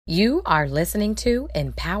You are listening to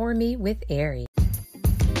Empower Me with Ari.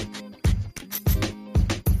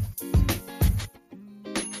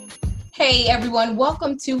 Hey everyone,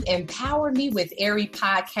 welcome to Empower Me with Ari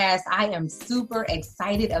podcast. I am super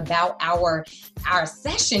excited about our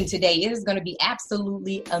session today. It is going to be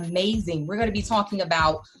absolutely amazing. We're going to be talking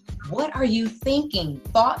about what are you thinking,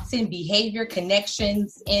 thoughts and behavior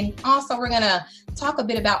connections, and also we're going to talk a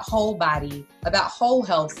bit about whole body, about whole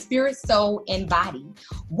health, spirit, soul, and body.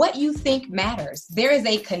 What you think matters. There is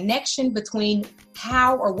a connection between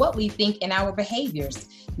how or what we think and our behaviors.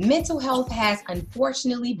 Mental health has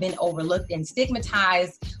unfortunately been overlooked and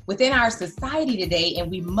stigmatized within our society today,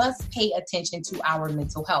 and we must pay attention to our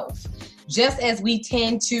mental health. Just as we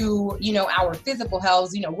tend to, our physical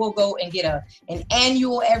health, we'll go and get an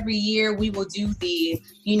annual every year. We will do the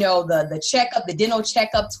checkup, the dental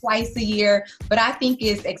checkup twice a year. But I think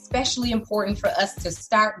it's especially important for us to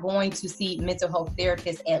start going to see mental health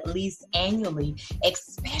therapists at least annually,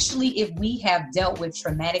 especially if we have dealt with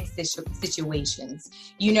traumatic situations.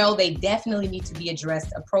 They definitely need to be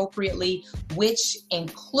addressed appropriately, which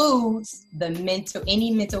includes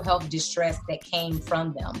any mental health distress that came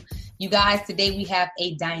from them. You guys, today we have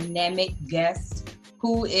a dynamic guest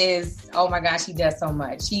who is, oh my gosh, he does so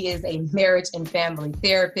much. He is a marriage and family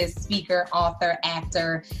therapist, speaker, author,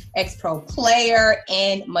 actor, ex-pro player,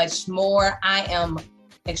 and much more. I am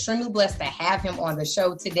extremely blessed to have him on the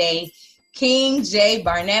show today. King J.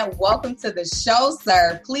 Barnett, welcome to the show,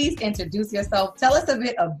 sir. Please introduce yourself. Tell us a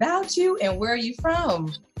bit about you and where are you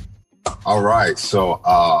from? All right.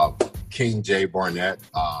 So, King J. Barnett,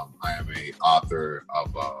 I am an author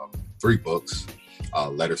of 3 books,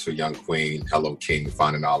 Letters for Young Queen, Hello King,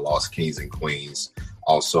 Finding Our Lost Kings and Queens.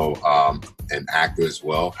 Also, an actor as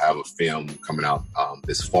well. Have a film coming out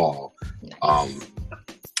this fall. Nice.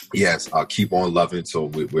 Yes, Keep On Loving. So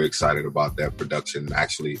we're excited about that production.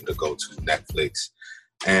 Actually, to go to Netflix.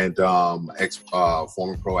 And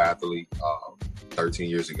former pro athlete, 13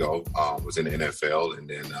 years ago, was in the NFL, and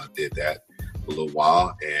then did that for a little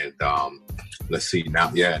while. And let's see, now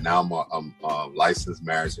I'm a licensed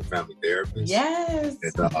marriage and family therapist. Yes.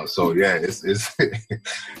 And, it's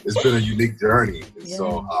it's been a unique journey. And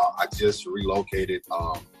so I just relocated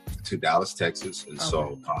to Dallas, Texas, and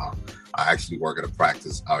so I actually work at a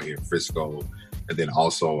practice out here in Frisco, and then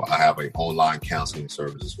also I have an online counseling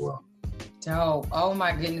service as well. Dope. Oh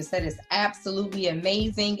my goodness, that is absolutely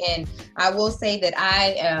amazing. And I will say that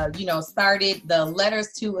I, started the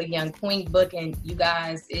Letters to a Young Queen book, and you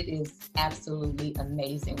guys, it is absolutely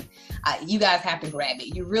amazing. You guys have to grab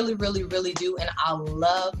it. You really, really, really do. And I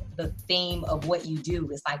love the theme of what you do.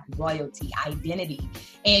 It's like royalty, identity.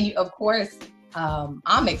 And of course,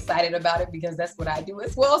 I'm excited about it because that's what I do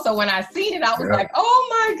as well. So when I seen it, I was like, oh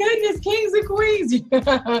my goodness, kings and queens.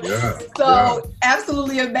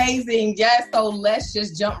 Absolutely amazing. Yes. So let's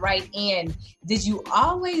just jump right in. Did you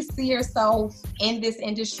always see yourself in this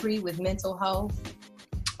industry with mental health?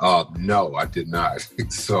 No, I did not.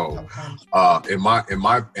 So, in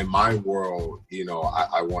my world,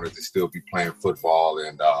 I wanted to still be playing football,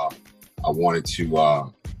 and I wanted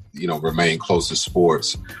to, remain close to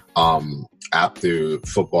sports. After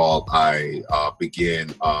football, I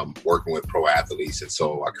began working with pro athletes. And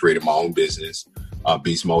so I created my own business,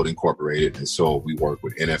 Beast Mode Incorporated. And so we work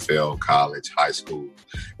with NFL, college, high school,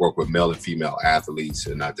 work with male and female athletes.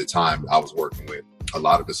 And at the time, I was working with a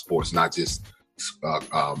lot of the sports, not just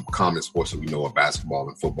common sports that we know of, basketball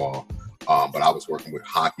and football. But I was working with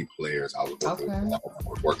hockey players. I was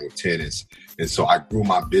working with tennis. And so I grew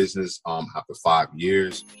my business after 5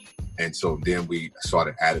 years. And so then we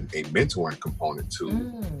started adding a mentoring component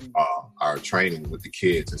to our training with the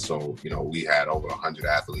kids. And so, we had over 100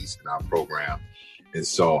 athletes in our program. And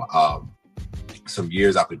so some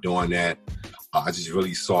years after doing that, I just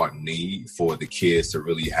really saw a need for the kids to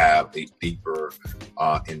really have a deeper,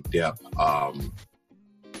 in-depth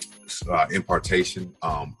impartation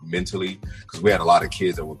mentally, because we had a lot of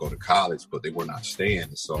kids that would go to college, but they were not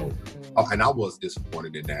staying. So, and I was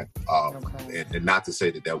disappointed in that. And not to say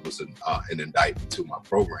that was an indictment to my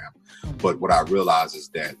program, but what I realized is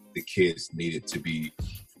that the kids needed to be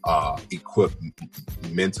equipped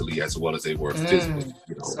mentally as well as they were physically.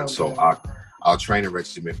 So our training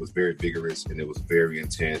regimen was very vigorous and it was very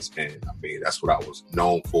intense. And I mean, that's what I was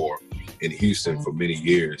known for in Houston for many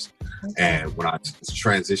years. And when I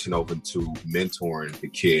transitioned over to mentoring the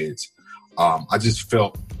kids, I just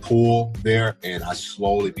felt pull there, and I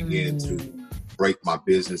slowly began to break my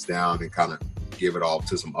business down and kind of give it off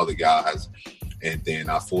to some other guys. And then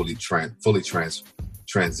I fully transitioned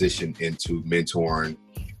into mentoring,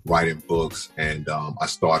 writing books, and I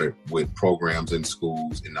started with programs in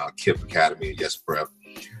schools in KIPP Academy and Yes Prep.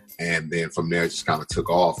 And then from there, it just kind of took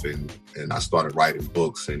off, and I started writing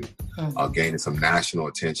books and gaining some national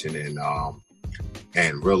attention,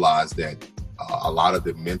 and realized that a lot of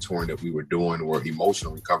the mentoring that we were doing were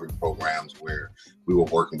emotional recovery programs where we were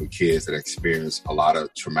working with kids that experienced a lot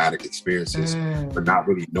of traumatic experiences, but not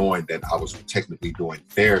really knowing that I was technically doing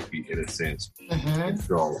therapy in a sense. And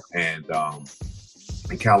so, and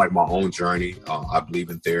kind of like my own journey, I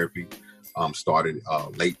believe in therapy. Started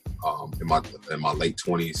late in my late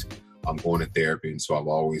 20s. I'm going to therapy, and so I've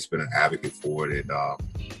always been an advocate for it. And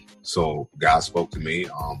so God spoke to me.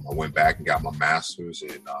 I went back and got my master's,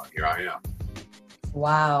 and here I am.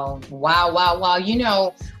 Wow. You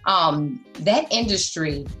know, that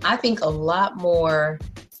industry, I think a lot more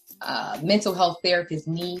mental health therapists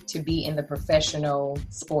need to be in the professional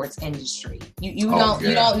sports industry. You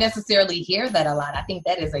don't necessarily hear that a lot. I think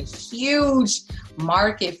that is a huge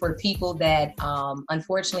market for people that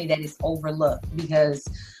unfortunately that is overlooked, because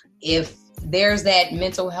if there's that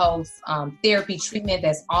mental health therapy treatment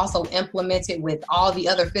that's also implemented with all the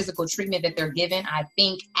other physical treatment that they're given, I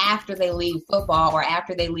think after they leave football or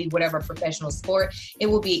after they leave whatever professional sport, it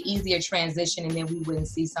will be an easier transition, and then we wouldn't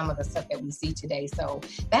see some of the stuff that we see today. So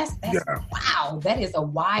that's wow, that is a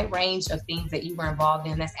wide range of things that you were involved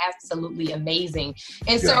in. That's absolutely amazing.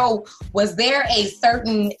 And so was there a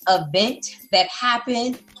certain event that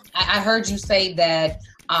happened? I heard you say that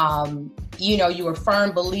you know, you were a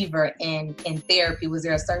firm believer in therapy. Was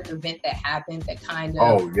there a certain event that happened that kind of...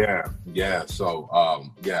 Oh, yeah. So,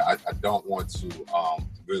 I don't want to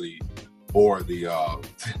really bore the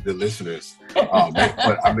listeners.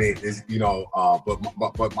 But I mean, it's, you know,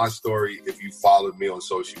 but my story, if you followed me on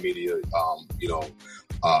social media, you know,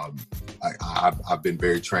 I've been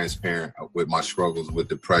very transparent with my struggles with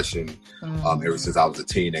depression ever since I was a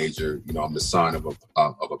teenager. You know, I'm the son of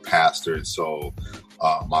a pastor, and so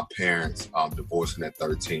my parents divorcing at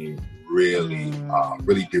 13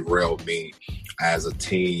 really derailed me as a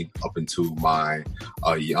teen up into my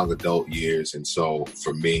young adult years. And so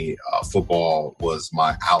for me, football was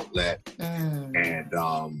my outlet. And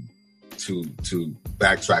to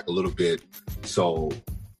backtrack a little bit, so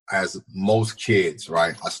as most kids,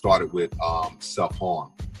 right, I started with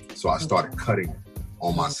self-harm. So I started cutting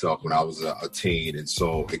on myself when I was a teen. And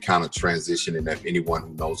so it kind of transitioned, and if anyone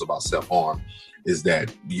who knows about self-harm is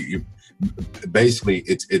that you basically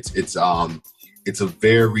it's a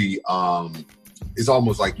very it's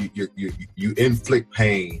almost like you inflict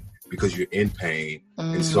pain because you're in pain.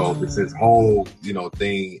 And so it's this whole, you know,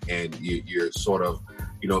 thing, and you're sort of,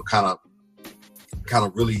 you know, kind of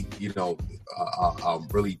really, you know,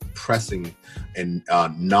 really pressing and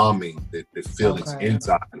numbing the feelings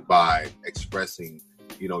inside by expressing,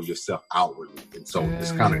 you know, yourself outwardly. And so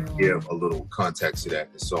just kind of give a little context to that.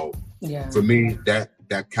 And so for me, that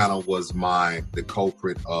kind of was the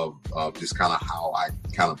culprit of just kind of how I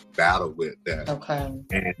kind of battled with that.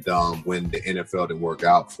 And when the NFL didn't work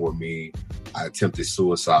out for me, I attempted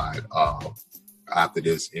suicide after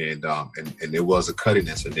this, and it was a cutting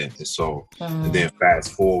incident. And so, and then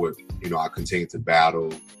fast forward, you know, I continued to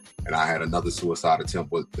battle, and I had another suicide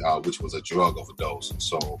attempt which was a drug overdose. And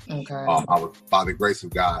so, I was, by the grace of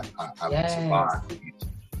God, I survived.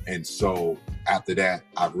 And so after that,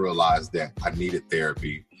 I realized that I needed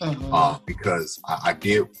therapy because I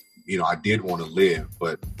did want to live,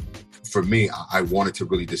 but for me, I wanted to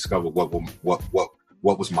really discover what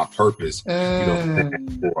was my purpose, you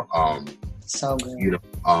know, so good. You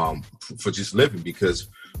know, for just living, because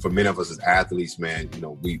for many of us as athletes, man, you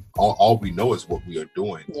know, all we know is what we are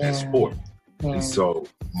doing in sport. And so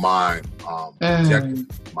my objective,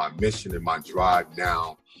 my mission, and my drive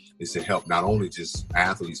now is to help not only just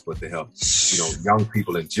athletes, but to help, you know, young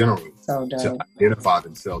people in general to identify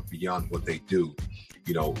themselves beyond what they do.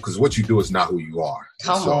 You know, because what you do is not who you are.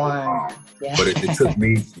 Come on. But it took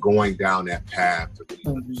me going down that path to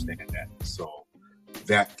really understand that. So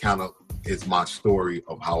that kind of is my story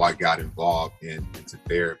of how I got involved into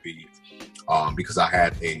therapy. Because I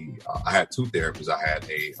had two therapists. I had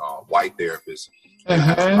a white therapist and I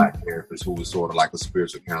had a black therapist who was sort of like a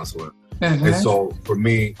spiritual counselor. And so for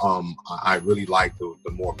me, I really like the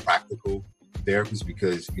more practical therapists,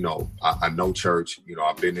 because, you know, I know church, you know,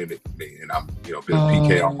 I've been in it, and I'm, you know, been a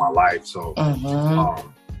PK all my life. So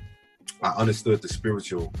I understood the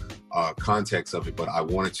spiritual context of it, but I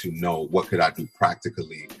wanted to know what could I do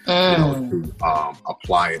practically, you know, to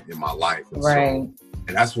apply it in my life. And so,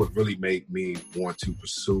 and that's what really made me want to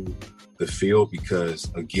pursue the field,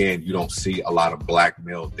 because again, you don't see a lot of black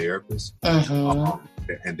male therapists.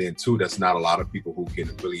 And then too, that's not a lot of people who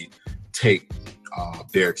can really take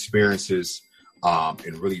their experiences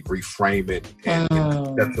and really reframe it and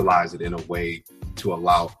conceptualize it in a way to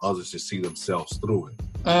allow others to see themselves through it.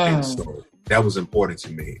 And so that was important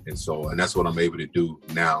to me. And that's what I'm able to do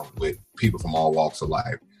now with people from all walks of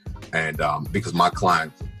life. And because my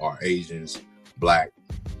clients are Asians, Black,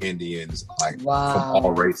 Indians, like from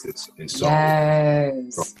all races. And so,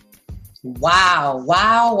 Wow.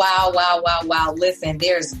 Listen,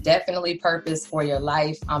 there's definitely purpose for your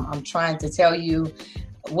life. I'm trying to tell you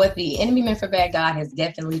what the enemy meant for bad, God has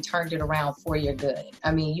definitely turned it around for your good.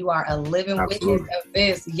 I mean, you are a living witness of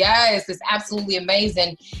this. Yes, it's absolutely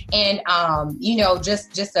amazing. And,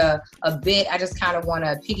 just a bit, I just kind of want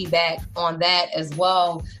to piggyback on that as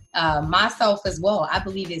well. Myself as well, I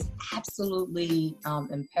believe it's absolutely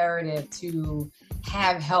imperative to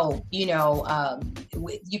have help,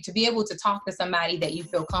 to be able to talk to somebody that you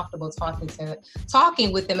feel comfortable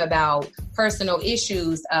talking with them about personal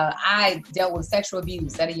issues. I dealt with sexual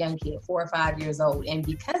abuse at a young kid, 4 or 5 years old. And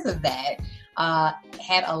because of that,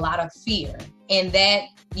 had a lot of fear. And that,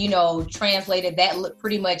 translated, that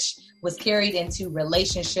pretty much was carried into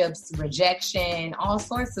relationships, rejection, all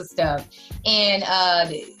sorts of stuff. And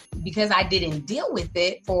because I didn't deal with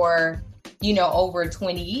it for, over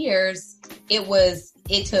 20 years,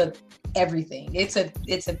 it took everything. It took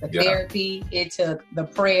the therapy, it took the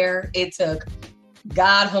prayer, it took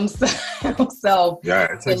God himself. So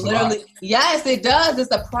it takes literally, yes, it does.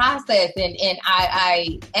 It's a process. And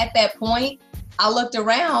I at that point, I looked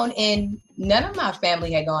around and none of my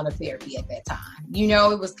family had gone to therapy at that time.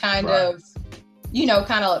 It was kind of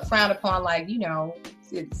frowned upon, like,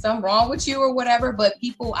 is something wrong with you or whatever. But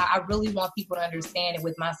I really want people to understand it,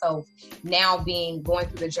 with myself now going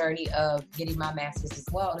through the journey of getting my master's as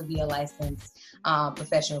well to be a licensed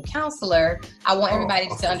professional counselor. I want everybody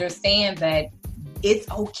to understand that it's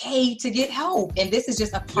okay to get help. And this is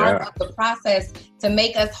just a part of the process to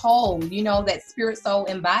make us whole, that spirit, soul,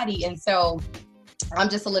 and body. And so I'm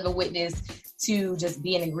just a living witness to just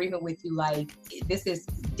be in agreement with you. Like, this is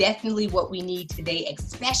definitely what we need today,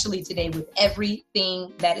 especially today with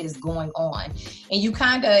everything that is going on. And you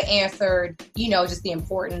kind of answered, just the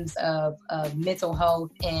importance of mental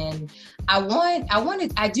health. And I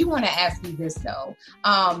do want to ask you this though.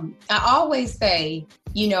 I always say,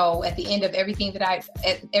 at the end of everything that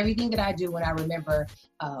I do, when I remember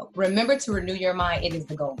to renew your mind, it is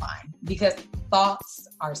the gold mine, because thoughts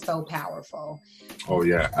are so powerful. Oh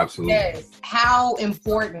yeah, absolutely. Yes. How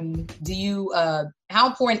important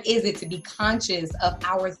is it to be conscious of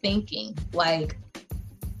our thinking? Like,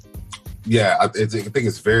 yeah, I think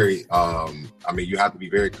it's very, you have to be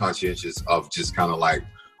very conscientious of just kind of like,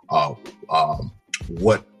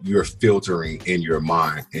 what you're filtering in your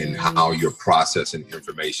mind and how you're processing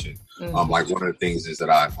information. Like, one of the things is that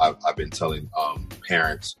I've been telling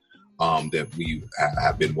parents that we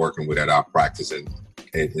have been working with at our practice, and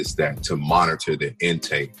is that to monitor the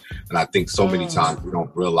intake. And I think so many times we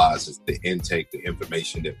don't realize it's the intake, the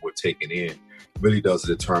information that we're taking in really does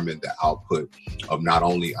determine the output of not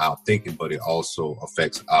only our thinking, but it also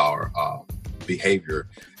affects our behavior,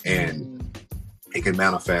 and it can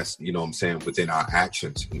manifest, within our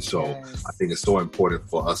actions. And so I think it's so important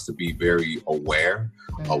for us to be very aware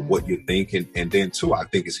of what you're thinking. And then too, I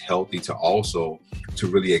think it's healthy to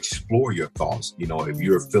really explore your thoughts. If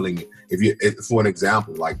you're feeling, for an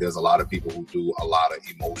example, like, there's a lot of people who do a lot of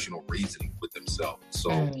emotional reasoning with themselves.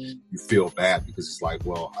 So you feel bad because it's like,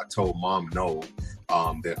 well, I told mom no,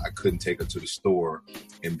 that I couldn't take her to the store.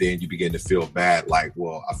 And then you begin to feel bad, like,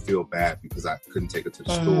 well, I feel bad because I couldn't take her to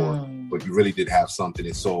the store, but you really did have something.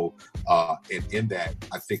 And so, and in that,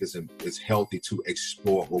 I think it's healthy to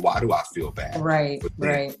explore, well, why do I feel bad?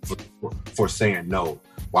 For saying no?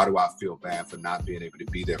 Why do I feel bad for not being able to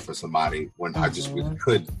be there for somebody when I just really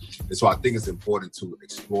couldn't? And so I think it's important to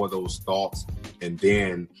explore those thoughts. And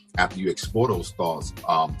then after you explore those thoughts,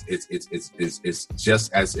 it's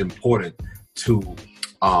just as important to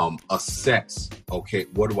assess, okay,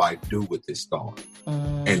 what do I do with this thought?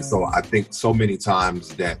 And so I think so many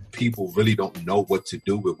times that people really don't know what to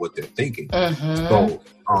do with what they're thinking. So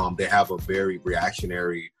they have a very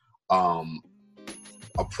reactionary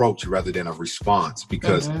approach rather than a response,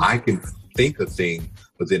 because I can think a thing,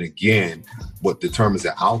 but then again, what determines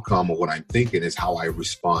the outcome of what I'm thinking is how I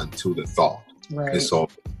respond to the thought.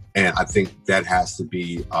 And I think that has to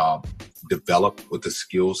be developed with the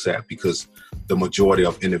skill set, because the majority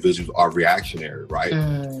of individuals are reactionary, right?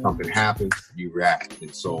 Something happens, you react.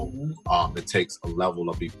 And so it takes a level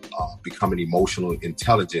of becoming emotionally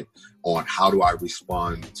intelligent on how do I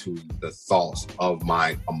respond to the thoughts of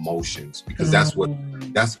my emotions, because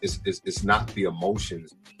it's not the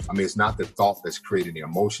emotions. I mean, it's not the thought that's creating the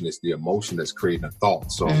emotion, it's the emotion that's creating the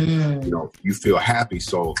thought. So, you feel happy.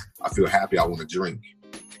 So I feel happy, I want to drink.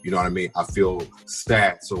 You know what I mean? I feel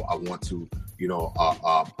sad, so I want to, I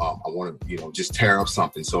want to, just tear up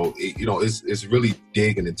something. So, it's really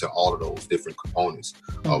digging into all of those different components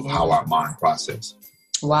of how our mind process.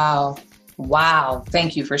 Wow.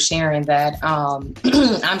 Thank you for sharing that.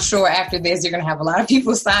 I'm sure after this, you're going to have a lot of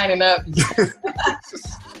people signing up.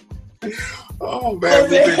 Oh man!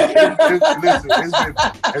 Listen,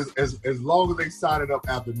 as long as they sign it up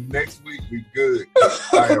after next week, we good.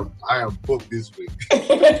 I am booked this week.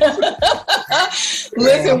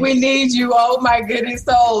 Listen, we need you. Oh my goodness!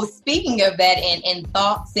 So speaking of that, and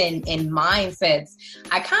thoughts and mindsets,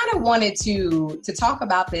 I kind of wanted to talk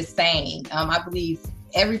about this saying. I believe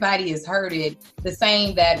everybody has heard it. The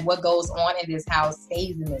saying that what goes on in this house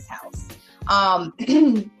stays in this house.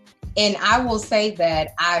 And I will say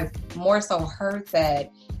that I've more so heard that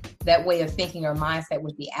way of thinking or mindset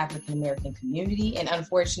with the African American community. And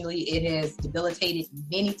unfortunately, it has debilitated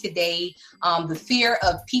many today. The fear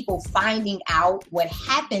of people finding out what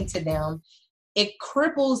happened to them, it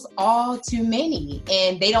cripples all too many,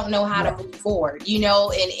 and they don't know how to move forward,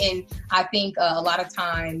 and I think a lot of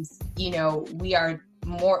times,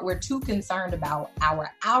 we're too concerned about our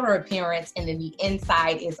outer appearance, and then the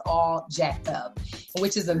inside is all jacked up,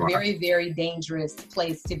 which is a very, very dangerous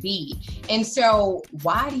place to be. And so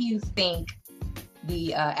why do you think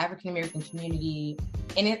the African American community,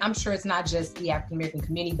 and I'm sure it's not just the African American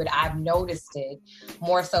community, but I've noticed it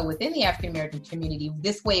more so within the African American community,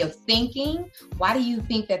 this way of thinking, why do you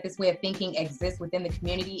think that this way of thinking exists within the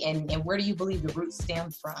community, and where do you believe the root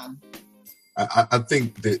stems from? I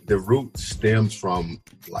think the root stems from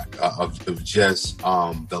of just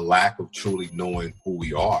the lack of truly knowing who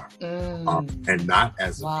we are, and not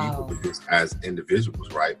as a people, but just as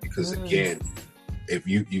individuals, right? Because again, if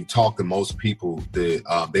you talk to most people, they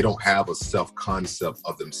don't have a self-concept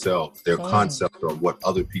of themselves. Their concept of what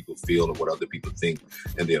other people feel or what other people think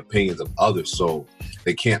and the opinions of others. So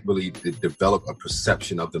they can't really develop a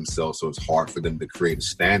perception of themselves. So it's hard for them to create a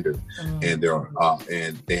standard. And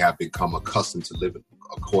they have become accustomed to living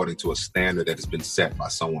according to a standard that has been set by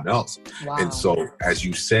someone else. Wow. And so, as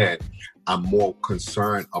you said, I'm more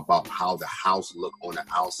concerned about how the house look on the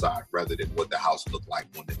outside rather than what the house look like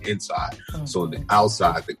on the inside. So on the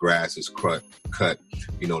outside, the grass is cut,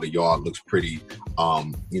 the yard looks pretty,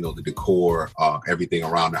 the decor, everything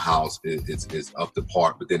around the house is up to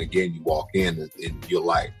par. But then again, you walk in and you're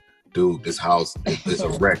like, dude, this house is a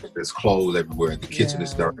wreck. There's clothes everywhere. The kitchen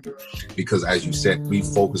is dirty. Because as you said, we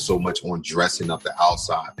focus so much on dressing up the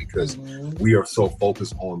outside because we are so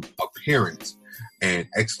focused on appearance and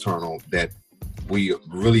external that we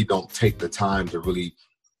really don't take the time to really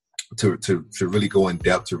to really go in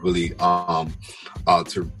depth, to really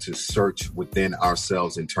to search within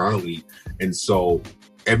ourselves internally. And so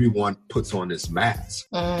everyone puts on this mask,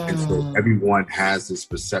 and so everyone has this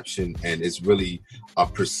perception, and it's really a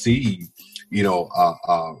perceived,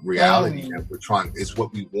 reality that we're trying. It's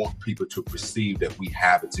what we want people to perceive, that we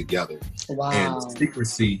have it together. Wow. And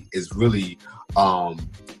secrecy is really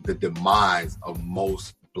the demise of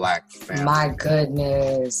most Black families. My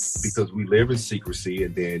goodness. Because we live in secrecy,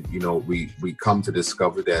 and then we come to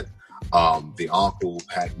discover that the uncle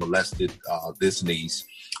had molested this niece.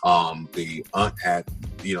 The aunt had,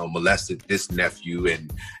 molested this nephew, and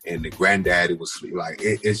the granddaddy was like,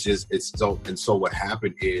 it's so what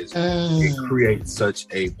happened is it creates such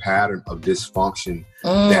a pattern of dysfunction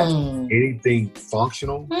that anything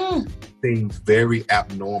functional seems very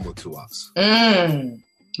abnormal to us. And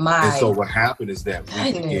so what happened is that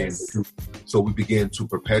we begin to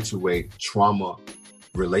perpetuate trauma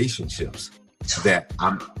relationships. That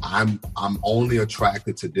I'm only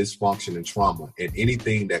attracted to dysfunction and trauma, and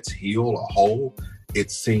anything that's healed or whole,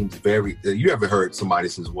 it seems very. You ever heard somebody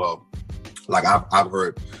says, well, like I've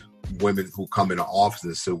heard women who come in the office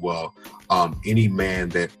and say, well, any man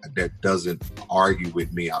that doesn't argue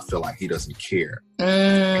with me, I feel like he doesn't care.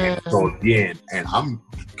 And so again, and I'm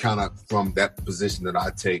kind of from that position that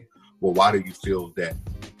I take. Well, why do you feel that?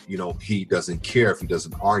 He doesn't care if he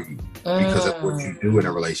doesn't argue because of what you do in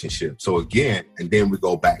a relationship. So again, and then we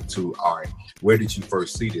go back to, all right, where did you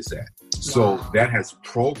first see this at? So that has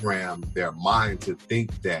programmed their mind to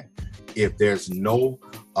think that if there's no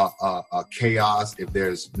chaos, if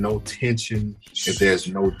there's no tension, if there's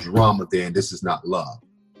no drama, then this is not love.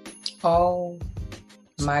 Oh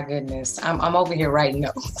my goodness. I'm over here writing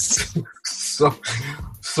notes.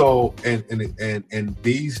 So and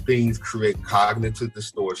these things create cognitive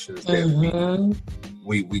distortions that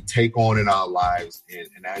we take on in our lives, and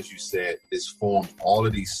as you said, this forms all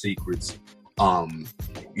of these secrets,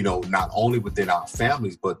 not only within our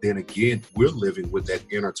families, but then again, we're living with that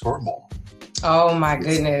inner turmoil. Oh my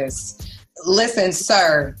goodness. Listen,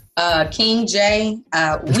 sir, King J,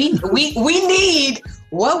 we need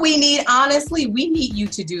what we need. Honestly, we need you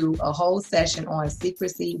to do a whole session on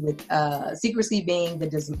secrecy, with secrecy being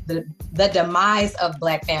the demise of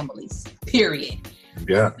Black families. Period.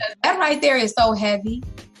 Yeah, because that right there is so heavy.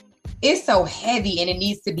 It's so heavy, and it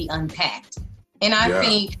needs to be unpacked. And I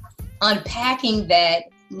think unpacking that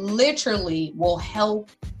literally will help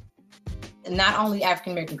not only the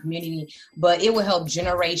African American community, but it will help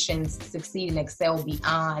generations succeed and excel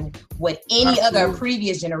beyond what any other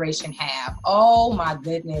previous generation have. Oh my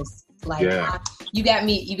goodness. Like you got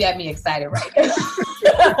me excited right now.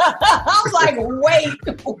 I was like,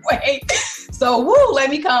 wait. So let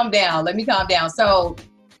me calm down. So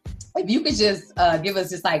if you could just give us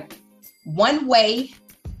just like one way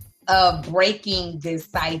of breaking this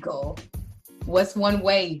cycle. What's one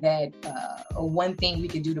way that, or one thing we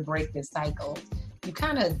could do to break this cycle? You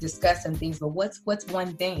kind of discussed some things, but what's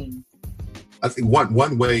one thing? I think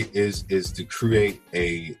one way is to create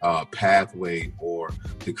a pathway or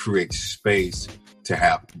to create space to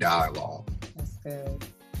have dialogue. That's good.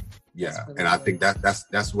 Yeah, really and I think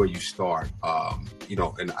that's where you start.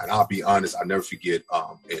 And I'll be honest, I never forget.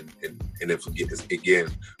 And again,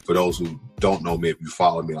 for those who don't know me, if you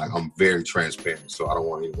follow me, like I'm very transparent, so I don't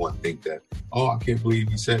want anyone to think that, oh, I can't believe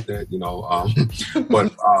you said that,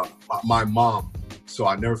 But my mom, so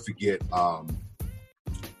I never forget.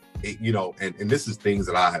 And this is things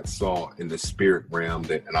that I had saw in the spirit realm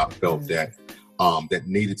and I felt that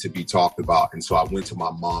needed to be talked about, and so I went to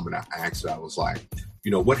my mom and I asked her. I was like,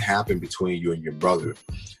 what happened between you and your brother?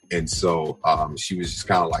 And so she was just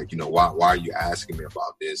kind of like, why are you asking me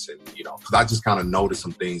about this? And, because I just kind of noticed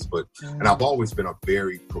some things, and I've always been a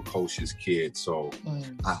very precocious kid. So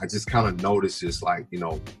I just kind of noticed this, like,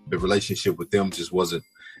 the relationship with them just wasn't,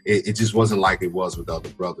 it just wasn't like it was with other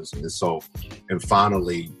brothers. And so, and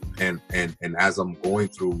finally, and as I'm going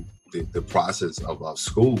through the process of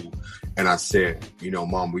school, and I said,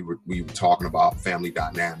 Mom, we were talking about family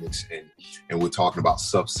dynamics and we're talking about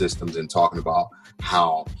subsystems and talking about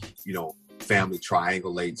how, family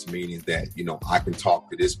triangulates, meaning that, I can talk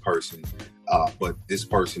to this person, but this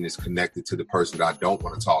person is connected to the person that I don't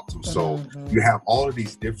want to talk to. So you have all of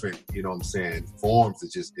these different, forms.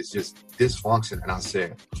 It's just dysfunction. And I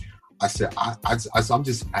said, I'm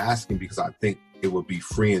just asking because I think it would be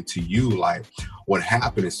freeing to you, like what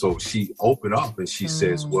happened. And so she opened up and she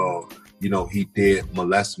says, well, he did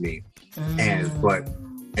molest me. Here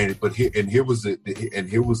was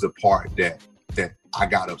the part that I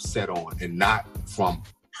got upset on, and not from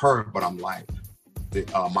her, but I'm like,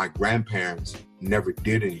 my grandparents never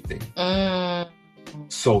did anything.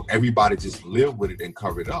 So everybody just lived with it and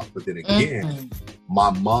covered it up. But then again, my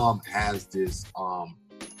mom has this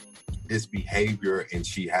behavior, and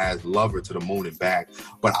she has love her to the moon and back.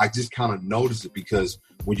 But I just kind of noticed it because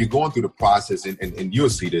when you're going through the process, and you'll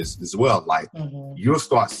see this as well, like you'll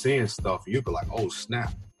start seeing stuff and you'll be like, oh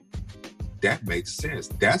snap, that makes sense.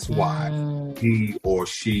 That's why he or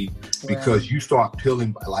she, because you start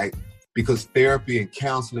peeling, like, because therapy and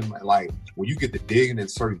counseling, like when you get to digging in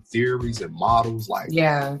certain theories and models, like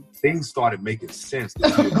things started making sense.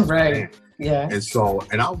 Right. Yeah. And so,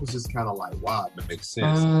 and I was just kind of like, wow, that makes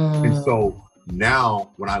sense. And so now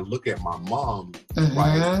when I look at my mom,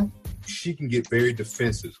 right, she can get very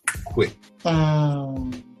defensive quick.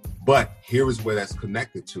 But here is where that's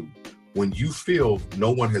connected to. When you feel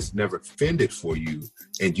no one has never fended for you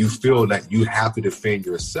and you feel that you have to defend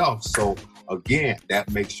yourself. So again, that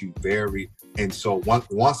makes you very, and so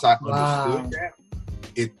once I understood that,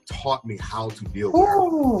 it taught me how to deal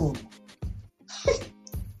with it.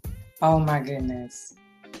 Oh my goodness.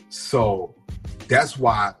 So that's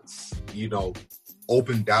why,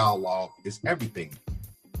 open dialogue is everything.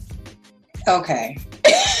 Okay.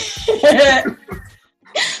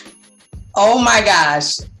 Oh my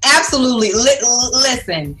gosh. Absolutely.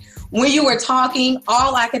 Listen, when you were talking,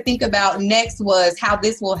 all I could think about next was how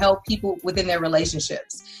this will help people within their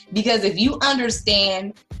relationships. Because if you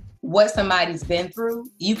understand what somebody's been through,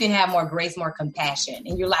 you can have more grace, more compassion.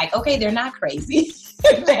 And you're like, okay, they're not crazy.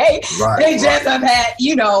 they just have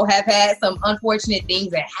had some unfortunate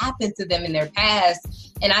things that happened to them in their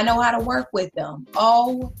past. And I know how to work with them.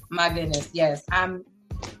 Oh my goodness. Yes.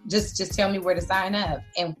 Just tell me where to sign up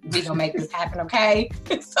and we're gonna make this happen, okay?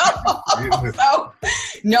 So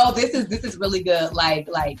no, this is really good. Like,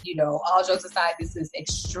 all jokes aside, this is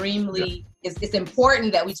extremely it's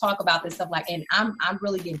important that we talk about this stuff. Like, and I'm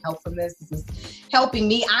really getting help from this. This is helping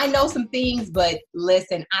me. I know some things, but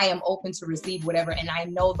listen, I am open to receive whatever. And I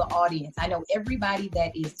know the audience. I know everybody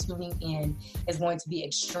that is tuning in is going to be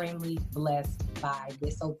extremely blessed by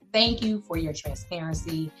this. So thank you for your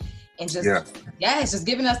transparency and just, it's just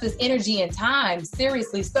giving us this energy and time.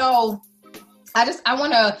 Seriously. So I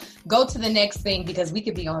want to go to the next thing because we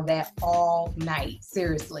could be on that all night.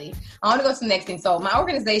 Seriously. I want to go to the next thing. So my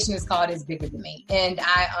organization is called It's Bigger Than Me. And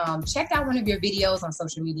I checked out one of your videos on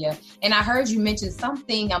social media and I heard you mention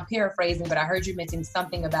something, I'm paraphrasing, but I heard you mention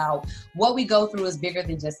something about what we go through is bigger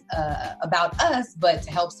than just about us, but to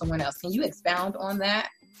help someone else. Can you expound on that?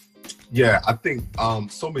 Yeah, I think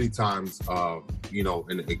so many times, and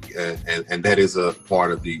that is a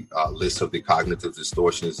part of the list of the cognitive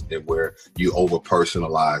distortions, and where you over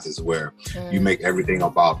personalize is where you make everything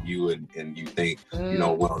about you, and you think,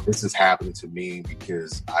 well, this is happening to me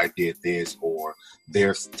because I did this, or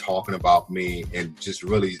they're talking about me, and just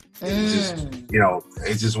really,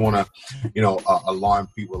 it just want to, alarm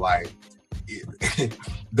people like,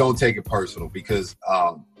 don't take it personal, because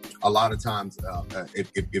a lot of times,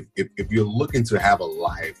 if you're looking to have a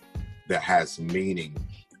life that has meaning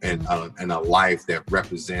and a life that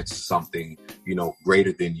represents something,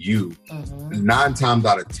 greater than you, 9 times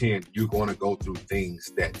out of 10, you're going to go through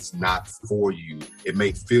things that's not for you. It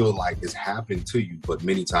may feel like it's happening to you, but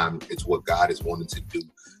many times it's what God is wanting to do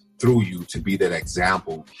through you to be that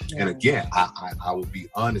example. And again, I will be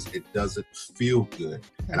honest, it doesn't feel good.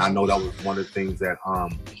 And I know that was one of the things that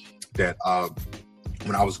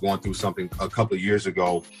when I was going through something a couple of years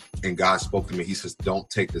ago, and God spoke to me, he says, don't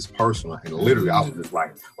take this personal. And literally I was just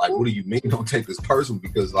like, what do you mean don't take this personal?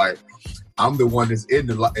 Because like, I'm the one that's in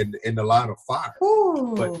the line of fire.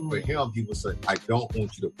 Ooh. But for him, he was like, I don't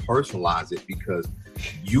want you to personalize it, because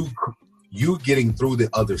you getting through the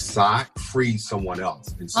other side frees someone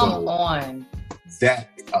else. And so that,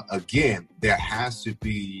 again, there has to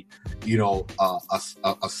be,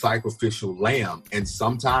 a sacrificial lamb. And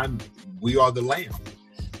sometimes we are the lamb.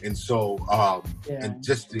 And so, and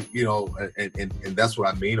just to, and that's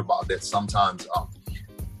what I mean about that. Sometimes,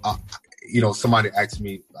 somebody asked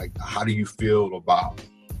me, like, how do you feel about,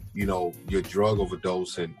 your drug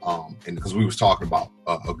overdose? And because we was talking about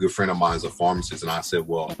a good friend of mine is a pharmacist, and I said,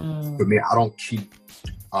 well, for me, I don't keep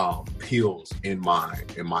pills in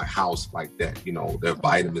my house like that. They're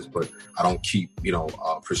vitamins, but I don't keep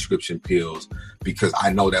prescription pills, because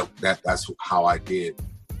I know that's how I did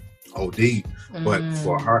OD. But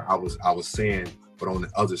for her, I was saying, but on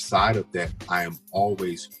the other side of that, I am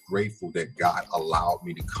always grateful that God allowed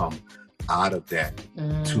me to come out of that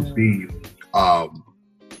to be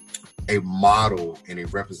a model and a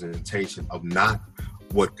representation of not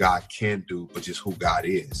what God can do, but just who God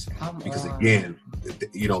is. Because again,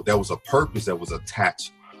 there was a purpose that was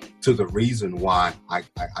attached to the reason why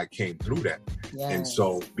I came through that. Yes. And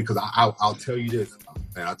so, because I'll tell you this,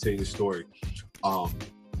 and I'll tell you this story.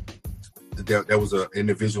 There was an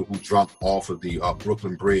individual who jumped off of the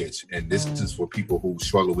Brooklyn Bridge, and this is for people who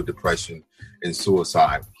struggle with depression and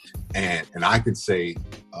suicide. And I can say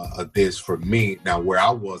this for me. Now, where I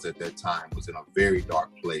was at that time was in a very dark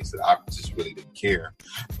place that I just really didn't care.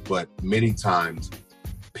 But many times,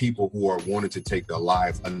 people who are wanting to take their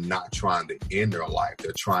life are not trying to end their life;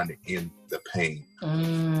 they're trying to end the pain.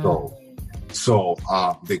 So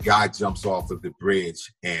the guy jumps off of the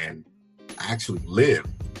bridge and actually lived.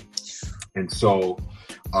 And so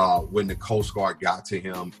when the Coast Guard got to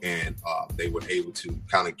him and they were able to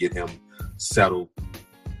kind of get him settled,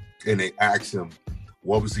 and they asked him,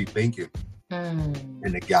 what was he thinking? And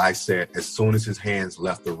the guy said, as soon as his hands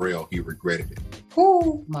left the rail, he regretted it.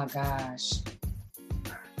 Oh my gosh.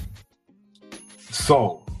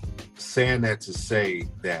 So saying that to say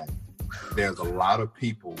that there's a lot of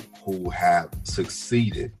people who have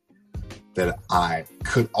succeeded that I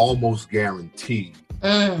could almost guarantee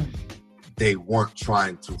they weren't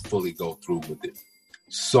trying to fully go through with it.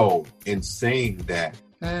 So in saying that,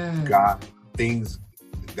 God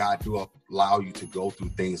do allow you to go through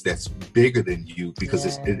things that's bigger than you, because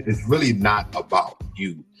it's really not about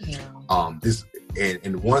you.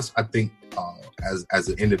 And once I think as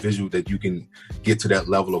an individual that you can get to that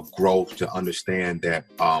level of growth to understand that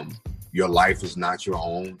your life is not your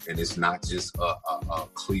own, and it's not just a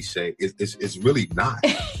cliche. It's really not.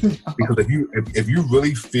 Because if you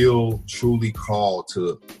really feel truly called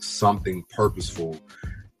to something purposeful,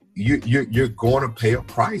 you're going to pay a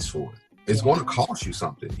price for it. It's going to cost you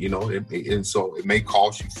something, and so it may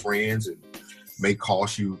cost you friends, and may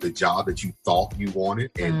cost you the job that you thought you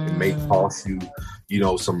wanted, and it may cost you,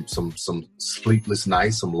 some sleepless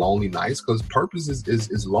nights, some lonely nights, because purpose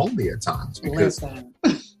is lonely at times, because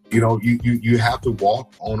you have to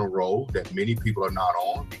walk on a road that many people are not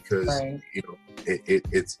on, because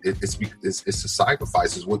it's a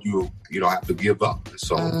sacrifice, is what you have to give up.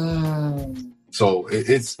 So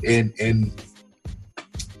it's in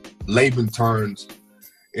layman terms,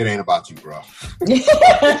 it ain't about you, bro.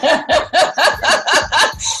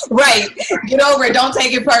 Right. Get over it. Don't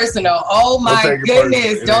take it personal. Oh my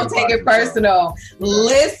goodness. Don't take it personal.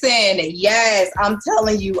 Listen, yes, I'm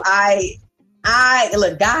telling you, I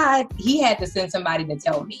look, God, he had to send somebody to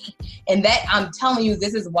tell me. And that, I'm telling you,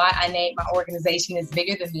 this is why I named my organization Is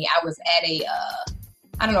Bigger Than Me. I was at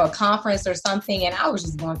a conference or something, and I was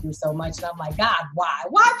just going through so much, and I'm like, God,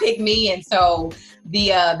 why pick me? And so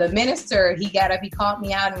the minister, he got up, he called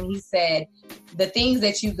me out, and he said, the things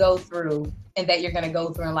that you go through and that you're going to go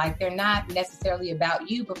through in life, they're not necessarily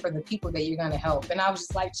about you, but for the people that you're going to help. And I was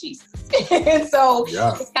just like, Jesus. And so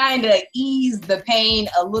it kind of eased the pain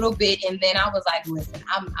a little bit. And then I was like, listen,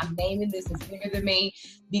 I'm naming this Is Bigger Than Me,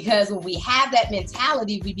 because when we have that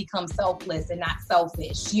mentality, we become selfless and not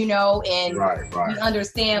selfish, and we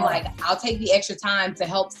understand, like, I'll take the extra time to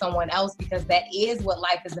help someone else, because that is what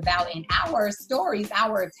life is about. And our stories,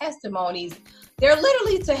 our testimonies, they're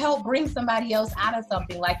literally to help bring somebody else out of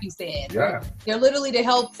something, like you said. Yeah. They're literally to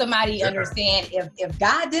help somebody understand, if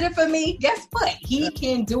God did it for me, guess what? He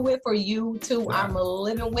can do it for you too. Yeah. I'm a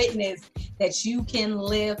living witness that you can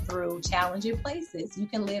live through challenging places. You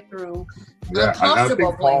can live through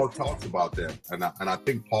uncomfortable places. Paul talks about that. And I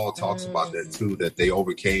think Paul talks about that too, that they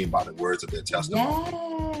overcame by the words of their testimony.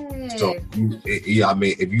 Yes. So, if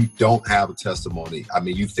you don't have a testimony,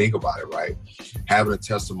 you think about it, right? Having a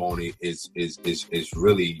testimony is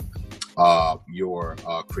really your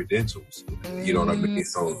credentials. You know what I mean?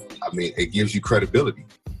 So, it gives you credibility.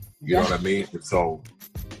 You know what I mean? And so,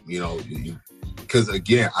 because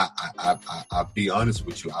again, I'll be honest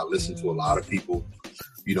with you, I listen to a lot of people,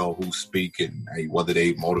 who speak, and whether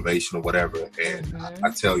they motivation or whatever. And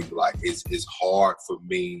I tell you, like, it's hard for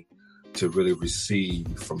me to really receive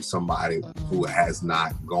from somebody who has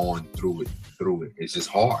not gone through it. It's just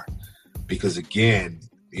hard, because again,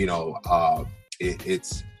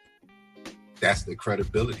 it's that's the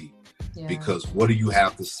credibility. Because what do you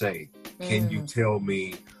have to say? Can you tell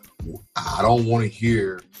me? I don't want to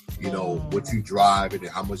hear, what you drive and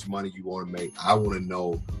how much money you want to make. I want to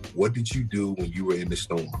know, what did you do when you were in the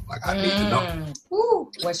storm? Like, I need to know.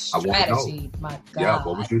 Ooh, what strategy? My God. Yeah,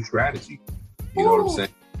 what was your strategy? You know what I'm saying?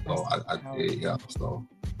 So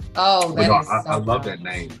I love that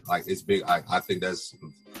name. Like, it's big. I think that's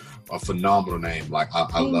a phenomenal name. Like,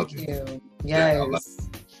 I love it. Yes. Yeah,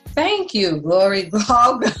 thank you. Glory to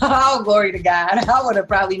God. I would have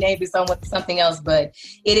probably named it something else, but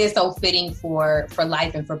it is so fitting for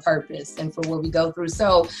life and for purpose and for what we go through.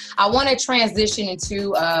 So I want to transition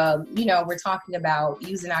into, we're talking about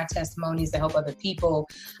using our testimonies to help other people.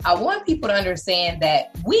 I want people to understand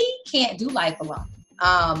that we can't do life alone.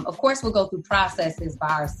 Of course, we'll go through processes by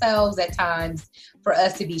ourselves at times for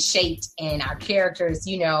us to be shaped and our characters,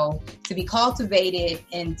 to be cultivated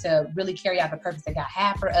and to really carry out the purpose that God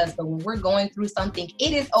had for us. But when we're going through something,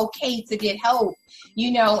 it is okay to get help.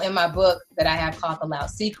 In my book that I have called The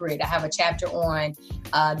Loud Secret, I have a chapter on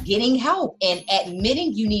getting help and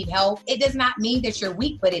admitting you need help. It does not mean that you're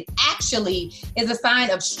weak, but it actually is a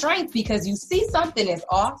sign of strength, because you see something is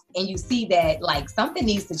off and you see that, like, something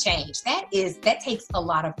needs to change. That takes a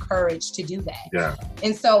lot of courage to do that. Yeah.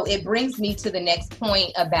 And so it brings me to the next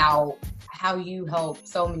point about how you help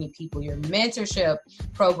so many people, your mentorship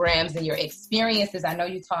programs and your experiences. I know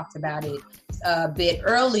you talked about it a bit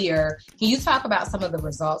earlier. Can you talk about some of the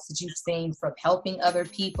results that you've seen from helping other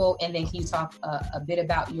people? And then can you talk a bit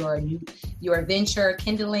about your venture,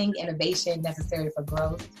 Kindling Innovation Necessary for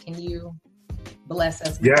Growth? Can you bless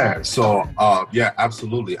us? Yeah. So,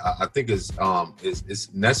 absolutely. I think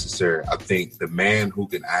it's necessary. I think the man who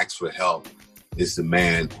can ask for help is the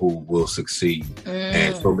man who will succeed.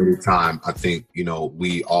 And so many times, I think,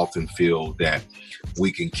 we often feel that we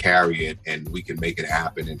can carry it and we can make it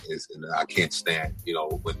happen. And I can't stand,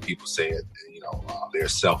 when people say it, they're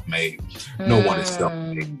self-made. No one is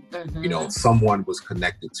self-made. Someone was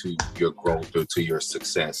connected to your growth or to your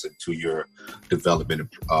success and to your development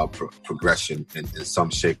and progression in some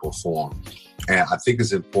shape or form. And I think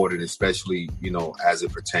it's important, especially, as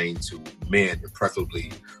it pertains to men, and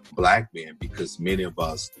preferably Black men, because many of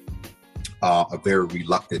us are very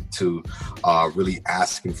reluctant to really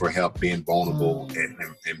asking for help, being vulnerable,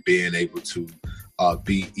 and being able to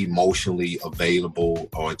be emotionally available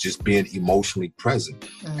or just being emotionally present.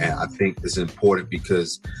 Mm-hmm. And I think it's important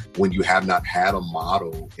because when you have not had a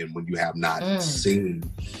model and when you have not seen,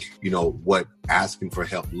 what asking for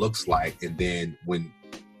help looks like, and then when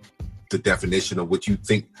the definition of what you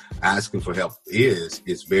think asking for help is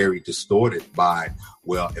very distorted by,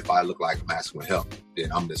 well, if I look like I'm asking for help,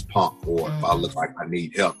 then I'm this punk. Or if I look like I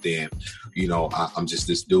need help, then, I'm just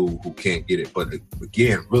this dude who can't get it. But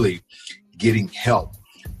again, really getting help,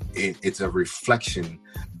 it's a reflection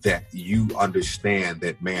that you understand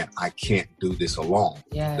that, man, I can't do this alone.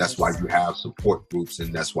 Yes. That's why you have support groups.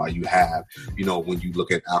 And that's why you have, when you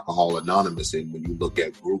look at Alcohol Anonymous and when you look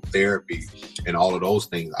at group therapy and all of those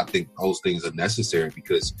things, I think those things are necessary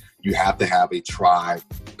because you have to have a tribe,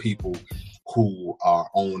 people who are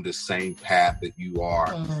on the same path that you are.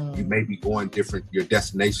 Mm-hmm. You may be going different, your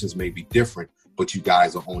destinations may be different, but you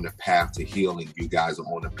guys are on the path to healing. You guys are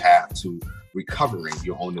on the path to recovering.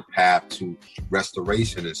 You're on the path to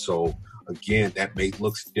restoration. And so, again, that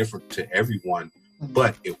looks different to everyone. Mm-hmm.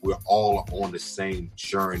 But if we're all on the same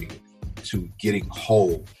journey to getting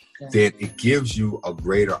whole, then it gives you a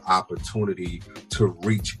greater opportunity to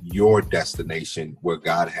reach your destination where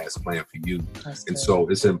God has planned for you. And so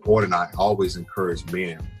it's important. I always encourage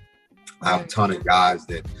men. I have a ton of guys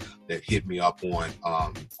that hit me up on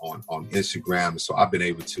Instagram. So I've been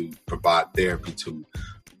able to provide therapy to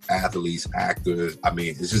athletes, actors. I mean,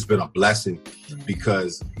 it's just been a blessing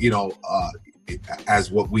because,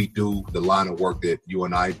 as what we do, the line of work that you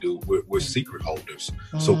and I do, we're secret holders.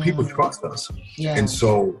 So people trust us. Yeah. And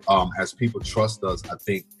so as people trust us, I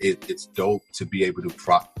think it's dope to be able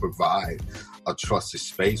to provide a trusted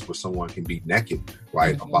space where someone can be naked,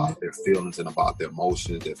 right? Mm-hmm. About their feelings and about their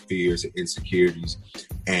emotions, their fears and insecurities.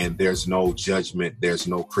 And there's no judgment. There's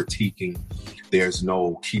no critiquing. There's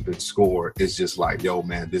no keeping score. It's just like, yo,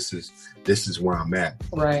 man, this is where I'm at.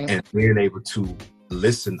 Right. And being able to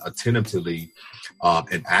listen attentively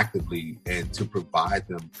and actively and to provide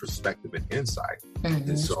them perspective and insight.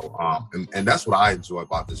 Mm-hmm. And so, and that's what I enjoy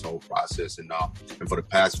about this whole process. And for the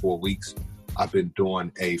past 4 weeks, I've been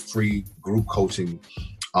doing a free group coaching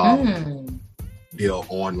deal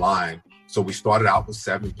online. So we started out with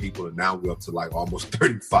 7 people and now we're up to like almost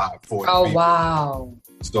 35, 40 people. Oh, wow.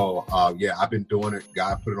 So, I've been doing it.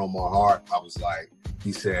 God put it on my heart. I was like,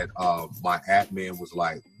 he said, my admin was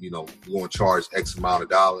like, we're going to charge X amount of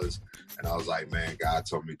dollars. And I was like, man, God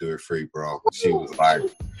told me to do it free, bro. She was like,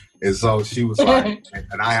 and so she was like,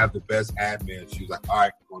 and I have the best admin. She was like, all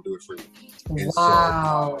right, we're going to do it free. And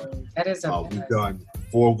wow. So, that is amazing. We've done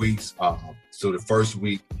 4 weeks. So the first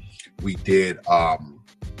week we did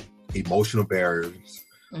emotional barriers.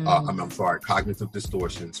 Cognitive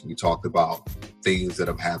distortions. We talked about things that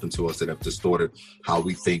have happened to us that have distorted how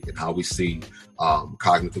we think and how we see.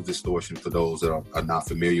 Cognitive distortion, for those that are not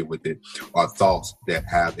familiar with it, are thoughts that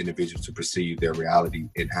have individuals to perceive their reality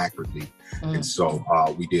inaccurately. And so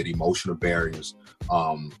we did emotional barriers,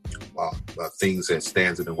 things that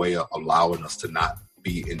stands in the way of allowing us to not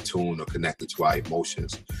be in tune or connected to our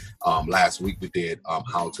emotions. Last week we did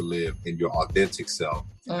how to live in your authentic self,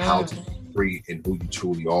 how to be free in who you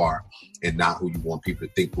truly are and not who you want people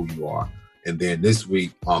to think who you are. And then this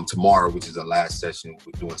week, tomorrow, which is the last session,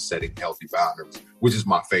 we're doing setting healthy boundaries, which is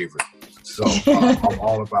my favorite. So I'm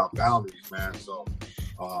all about boundaries, man. So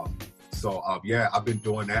I've been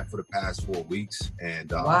doing that for the past 4 weeks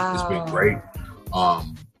and It's been great.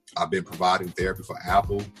 I've been providing therapy for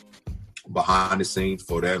Apple behind the scenes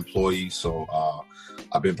for their employees. So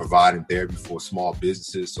I've been providing therapy for small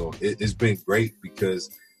businesses. So it's been great because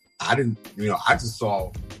I just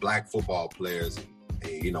saw Black football players,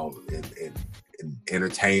 and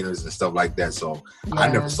entertainers and stuff like that. So I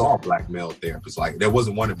never saw a Black male therapist. Like there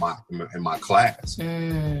wasn't one in my class.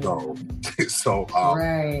 So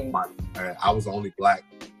I was the only Black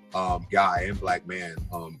guy and Black man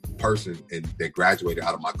person that graduated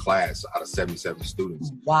out of my class out of 77 students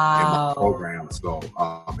in my program. So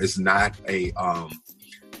it's not a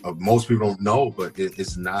most people don't know, but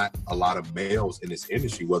it's not a lot of males in this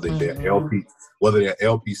industry, whether they're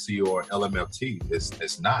LPC or LMFT.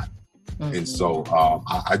 It's not. And so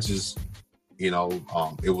I just, it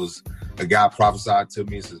was a guy prophesied to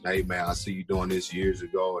me and says, hey man, I see you doing this years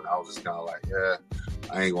ago. And I was just kind of like, yeah,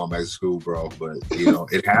 I ain't going back to school, bro. But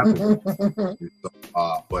it happened.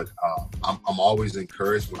 I'm always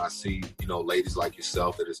encouraged when I see, ladies like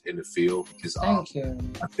yourself that is in the field, because I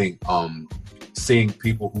think seeing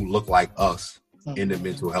people who look like us in the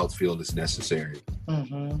mental health field is necessary.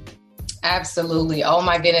 Absolutely. Oh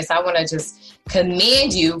my goodness. I want to just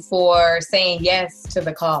commend you for saying yes to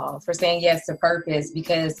the call, for saying yes to purpose,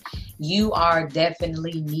 because you are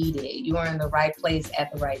definitely needed. You are in the right place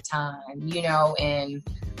at the right time, and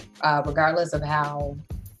regardless of how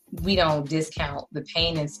we don't discount the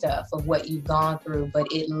pain and stuff of what you've gone through, but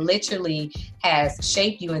it literally has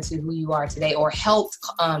shaped you into who you are today, or helped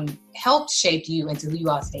shape you into who you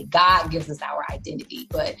are today. God gives us our identity,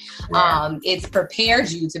 but it's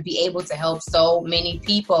prepared you to be able to help so many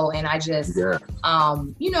people. And I just,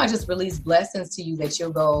 I just release blessings to you that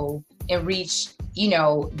you'll go and reach,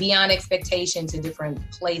 beyond expectation to different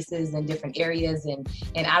places and different areas and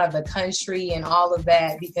out of the country and all of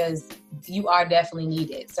that, because you are definitely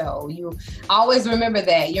needed. So you always remember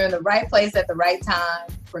that you're in the right place at the right time,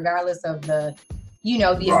 regardless of the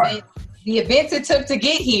events it took to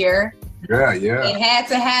get here. Yeah. It had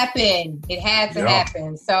to happen.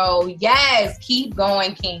 Happen. So yes, keep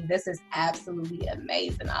going, King. This is absolutely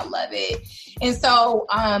amazing. I love it. And so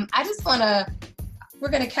we're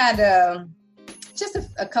going to kind of just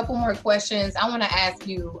a couple more questions. I want to ask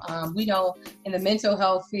you, we know in the mental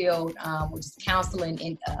health field, which is counseling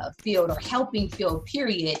in field or helping field,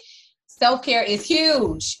 period, self-care is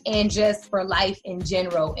huge, and just for life in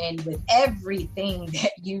general and with everything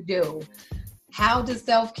that you do. How does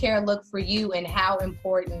self-care look for you, and how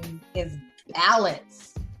important is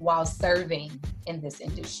balance while serving in this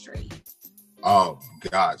industry? Oh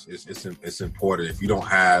gosh, it's important. If you don't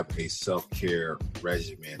have a self-care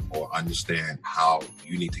regimen or understand how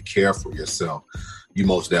you need to care for yourself, you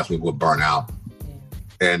most definitely will burn out.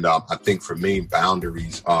 Yeah. And I think for me,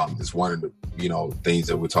 boundaries is one of the things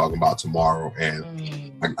that we're talking about tomorrow.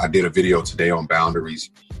 And I did a video today on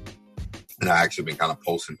boundaries, and I actually been kind of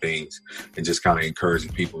posting things and just kind of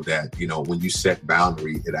encouraging people that when you set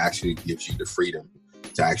boundaries, it actually gives you the freedom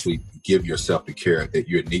to actually give yourself the care that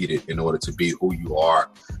you're needed in order to be who you are,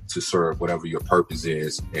 to serve whatever your purpose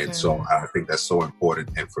is. And so I think that's so important.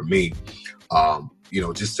 And for me,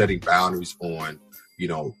 just setting boundaries on,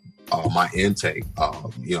 my intake,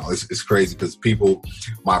 it's crazy because people,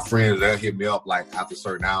 my friends, they'll hit me up like after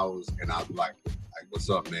certain hours, and I'll be like, what's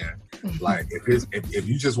up, man? Like if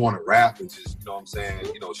you just want to rap and just,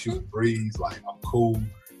 shoot a breeze, like I'm cool.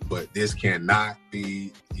 But this cannot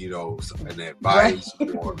be, an advice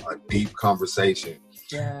or a deep conversation.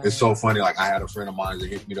 Yeah. It's so funny. Like I had a friend of mine that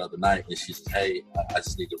hit me the other night, and she said, "Hey, I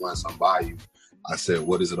just need to run something by you." I said,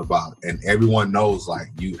 "What is it about?" And everyone knows, like,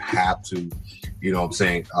 you have to, you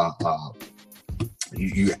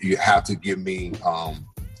have to give me,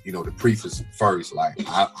 the preface first. Like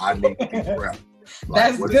I need to be prepped.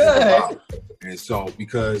 Like, that's good. And so,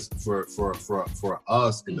 because for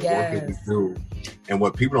us in the work that we do, and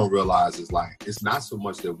what people don't realize is, like, it's not so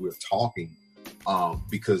much that we're talking,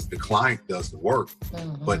 because the client does the work,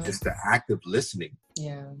 but it's the active listening.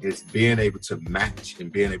 Yeah, it's being able to match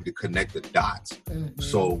and being able to connect the dots,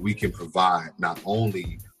 so we can provide not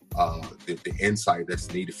only the insight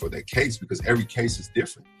that's needed for that case, because every case is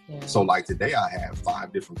different. Yeah. So, like today, I had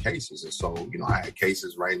 5 different cases, and so I had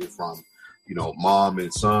cases ranging from mom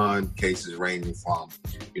and son, cases ranging from,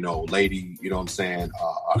 lady,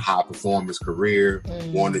 a high performance career,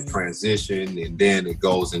 wanting to transition, and then it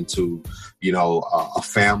goes into, a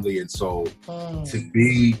family. And so to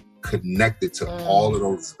be connected to all of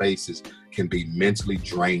those spaces can be mentally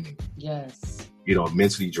draining. Yes.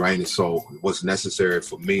 Mentally draining. So what's necessary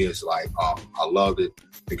for me is like, I love it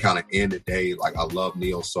to kind of end the day. Like I love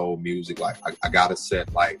neo soul music. Like I gotta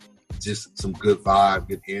set like just some good vibe,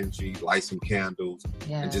 good energy, light some candles,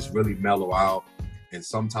 and just really mellow out. And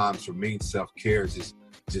sometimes for me, self-care is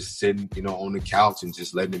just sitting, on the couch and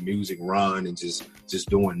just letting the music run and just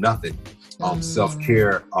doing nothing.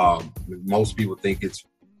 Self-care, most people think it's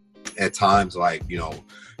at times like,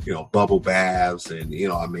 bubble baths and,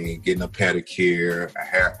 getting a pedicure, a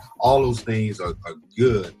hair, all those things are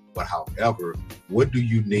good. But however, what do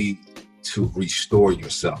you need to restore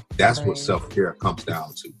yourself? That's what self-care comes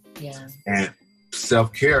down to. Yeah. And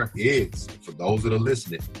self-care is, for those that are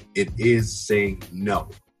listening, it is saying no.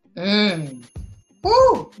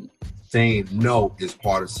 Woo! Saying no is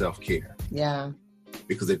part of self-care. Yeah.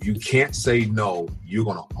 Because if you can't say no, you're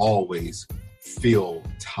going to always feel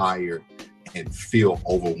tired and feel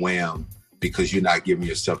overwhelmed because you're not giving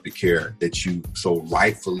yourself the care that you so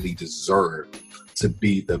rightfully deserve to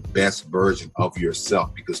be the best version of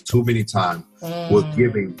yourself. Because too many times we're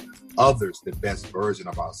giving others the best version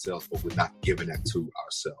of ourselves, but we're not giving that to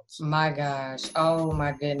ourselves. My gosh. Oh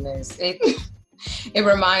my goodness. It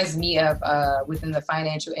reminds me of within the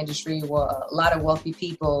financial industry, well, a lot of wealthy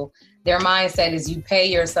people, their mindset is you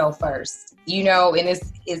pay yourself first, you know, and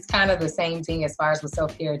it's kind of the same thing as far as with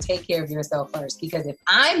self-care. Take care of yourself first, because if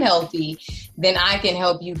I'm healthy, then I can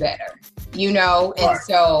help you better, you know? And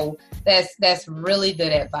so that's really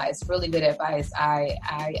good advice, really good advice. I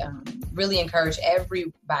really encourage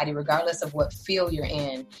everybody, regardless of what field you're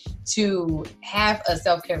in, to have a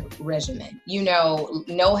self-care regimen, you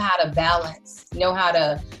know how to balance, know how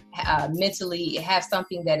to mentally have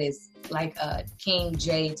something that is like King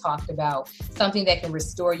Jay talked about, something that can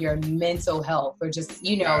restore your mental health, or just,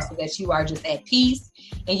 you know, so that you are just at peace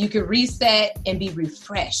and you can reset and be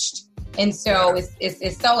refreshed. And so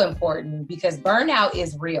it's so important, because burnout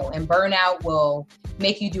is real, and burnout will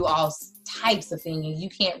make you do all types of things. You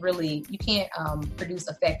can't produce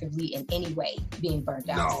effectively in any way being burnt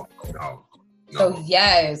out. No. So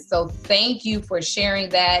yes. So thank you for sharing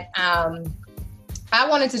that. I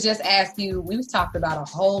wanted to just ask you, we've talked about a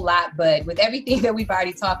whole lot, but with everything that we've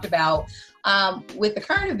already talked about, with the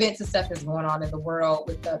current events and stuff that's going on in the world,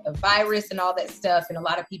 with the virus and all that stuff, and a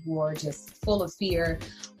lot of people are just full of fear,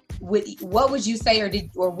 what would you say,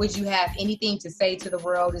 or would you have anything to say to the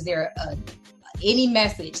world? Is there any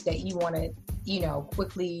message that you want to, you know,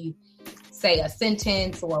 quickly say, a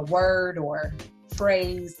sentence or a word or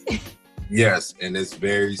phrase? Yes, and it's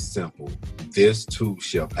very simple. This too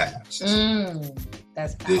shall pass.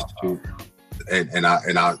 That's powerful. This too, and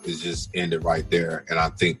I just end it right there. And I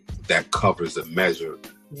think that covers a measure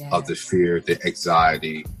of the fear, the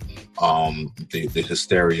anxiety, the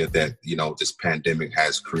hysteria that, you know, this pandemic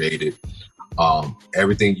has created.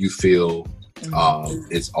 Everything you feel,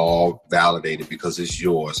 it's all validated because it's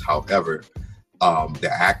yours. However, the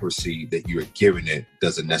accuracy that you're giving it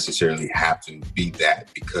doesn't necessarily have to be that,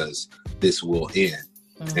 because this will end.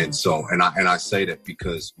 And so, and I say that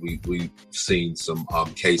because we've seen some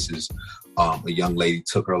cases. A young lady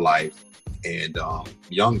took her life, and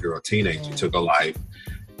young girl, teenager, took her life,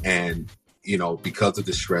 and you know, because of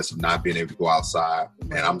the stress of not being able to go outside.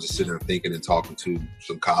 And I'm just sitting there thinking and talking to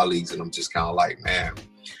some colleagues, and I'm just kind of like, man,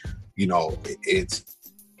 you know, it's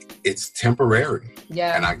temporary.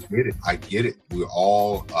 Yeah. And I get it. We're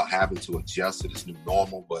all having to adjust to this new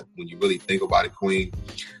normal. But when you really think about it, Queen,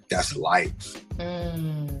 that's life.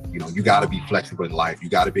 You know, you got to be flexible in life. You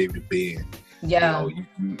got to be able to bend. Yeah. You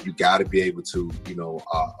know, you got to be able to, you know,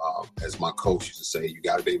 as my coach used to say, you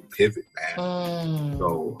got to be able to pivot, man.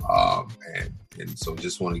 So, and so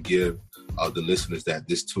just want to give the listeners that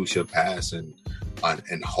this too shall pass, and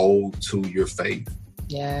hold to your faith.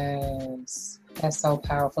 Yes. That's so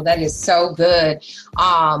powerful. That is so good.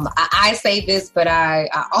 I say this, but I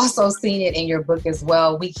also seen it in your book as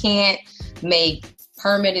well. We can't make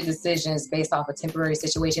permanent decisions based off of temporary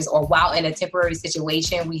situations, or while in a temporary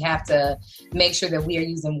situation, we have to make sure that we are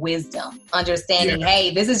using wisdom, understanding,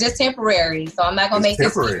 hey, this is just temporary. So I'm not going to make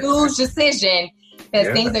this huge decision, because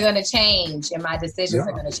things are going to change, and my decisions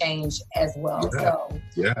are going to change as well. So,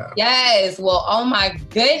 yes. Well, oh my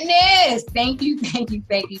goodness. Thank you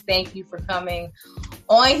for coming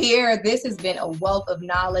on here. This has been a wealth of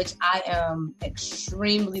knowledge. I am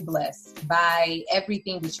extremely blessed by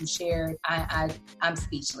everything that you shared. I'm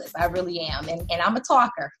speechless. I really am. And I'm a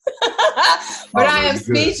talker, but I am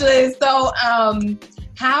speechless. So,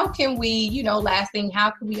 how can we, you know, last thing,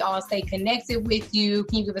 how can we all stay connected with you?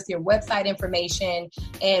 Can you give us your website information?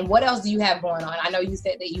 And what else do you have going on? I know you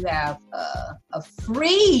said that you have a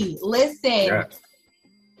free listen. Yeah.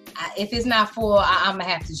 If it's not full, I'm going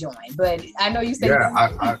to have to join. But I know you said...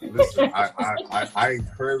 Yeah, listen, I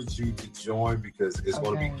encourage you to join, because it's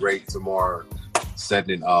going to be great tomorrow.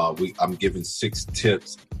 I'm giving 6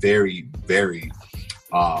 tips, very, very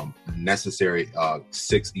necessary,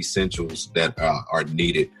 6 essentials that are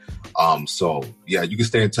needed. So yeah, you can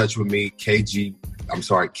stay in touch with me,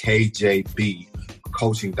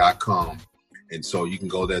 KJBcoaching.com. And so you can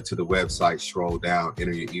go there to the website, scroll down,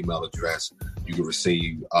 enter your email address. You can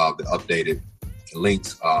receive the updated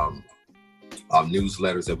links,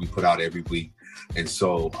 newsletters that we put out every week. And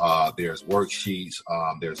so there's worksheets,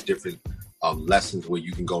 there's different lessons where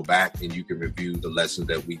you can go back and you can review the lessons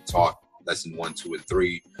that we taught, lesson 1, 2, and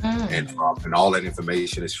 3. And all that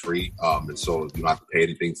information is free. And so you don't have to pay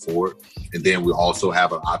anything for it. And then we also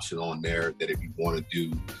have an option on there that if you want to do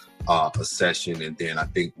a session, and then I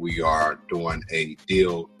think we are doing a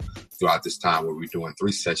deal throughout this time where we're doing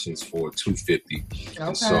 3 sessions for $250. Okay.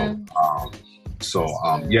 And so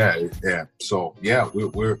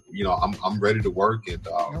we're you know, I'm ready to work, and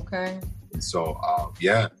and so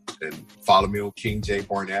and follow me on King J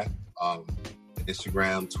Barnett,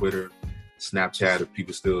 Instagram, Twitter, Snapchat, if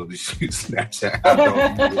people still use Snapchat.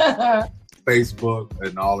 Facebook,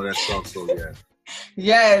 and all of that stuff. So yeah.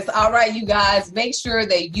 Yes. All right, you guys, make sure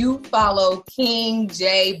that you follow King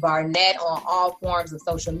J Barnett on all forms of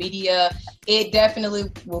social media. It definitely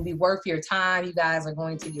will be worth your time. You guys are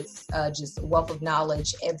going to get just a wealth of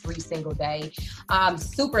knowledge every single day. I'm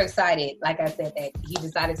super excited, like I said, that he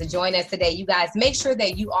decided to join us today. You guys, make sure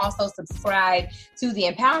that you also subscribe to the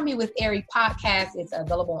Empower Me with Ari podcast. It's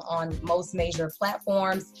available on most major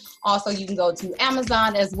platforms. Also, you can go to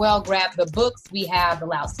Amazon as well. Grab the books. We have The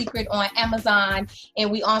Loud Secret on Amazon. And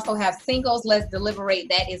we also have Singles, Let's Deliberate.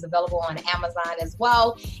 That is available on Amazon as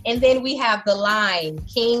well. And then we have the line,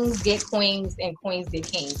 Kings Get Queens and Queens Get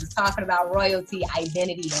Kings. It's talking about royalty,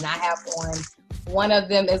 identity, and I have one of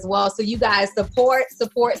them as well. So you guys support.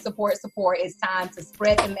 It's time to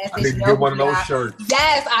spread the message. I need to get one of those shirts.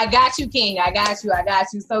 Yes, I got you, King. I got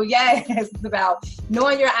you. So yes, it's about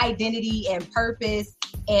knowing your identity and purpose.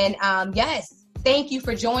 And yes, thank you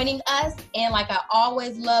for joining us. And like I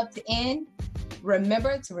always love to end,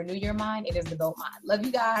 remember to renew your mind. It is the GOAT mind. Love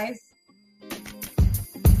you guys.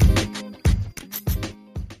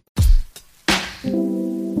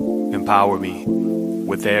 Empower Me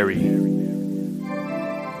with Ari.